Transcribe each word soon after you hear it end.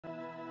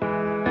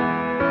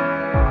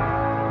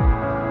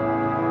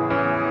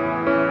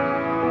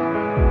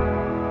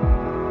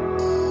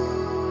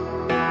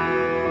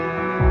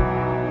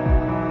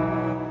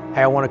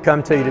Hey, I want to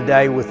come to you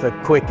today with a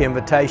quick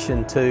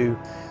invitation to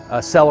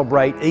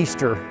celebrate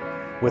Easter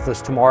with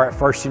us tomorrow at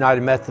First United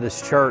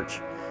Methodist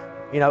Church.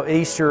 You know,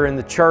 Easter in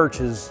the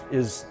church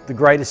is the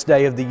greatest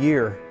day of the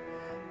year.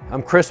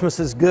 Christmas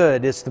is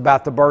good. It's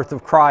about the birth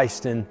of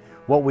Christ, and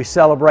what we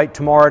celebrate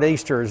tomorrow at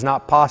Easter is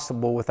not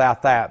possible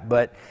without that.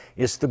 But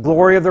it's the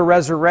glory of the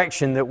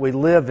resurrection that we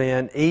live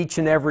in each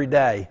and every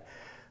day.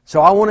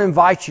 So I want to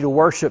invite you to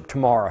worship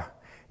tomorrow.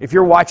 If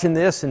you're watching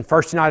this and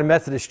First United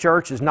Methodist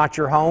Church is not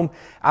your home,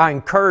 I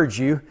encourage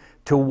you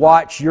to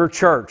watch your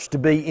church, to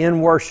be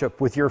in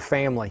worship with your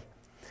family.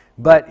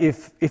 But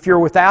if you're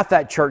without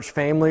that church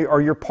family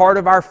or you're part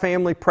of our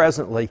family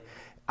presently,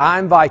 I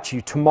invite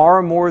you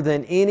tomorrow more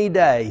than any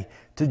day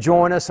to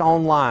join us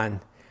online.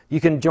 You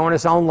can join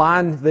us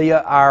online via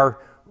our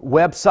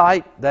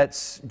website,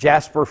 that's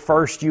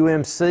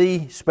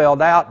JasperFirstUMC,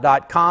 spelled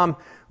out, .com,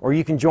 or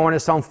you can join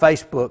us on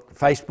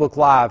Facebook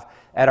Live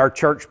at our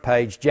church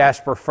page,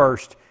 Jasper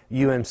First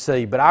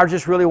UMC. But I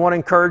just really want to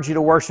encourage you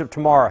to worship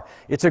tomorrow.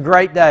 It's a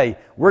great day.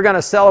 We're going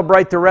to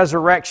celebrate the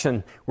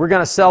resurrection. We're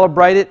going to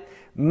celebrate it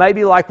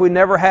maybe like we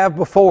never have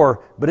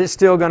before, but it's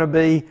still going to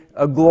be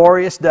a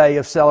glorious day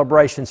of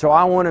celebration. So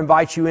I want to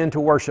invite you into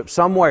worship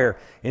somewhere.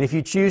 And if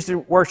you choose to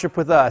worship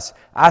with us,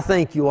 I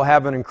think you will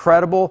have an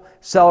incredible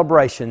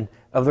celebration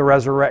of the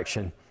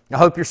resurrection. I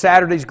hope your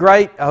Saturday's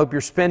great. I hope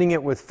you're spending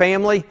it with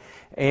family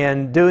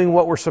and doing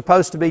what we're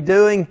supposed to be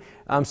doing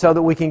so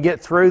that we can get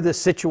through this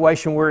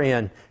situation we're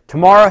in.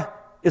 Tomorrow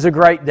is a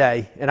great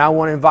day, and I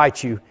want to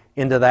invite you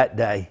into that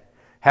day.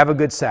 Have a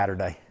good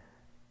Saturday.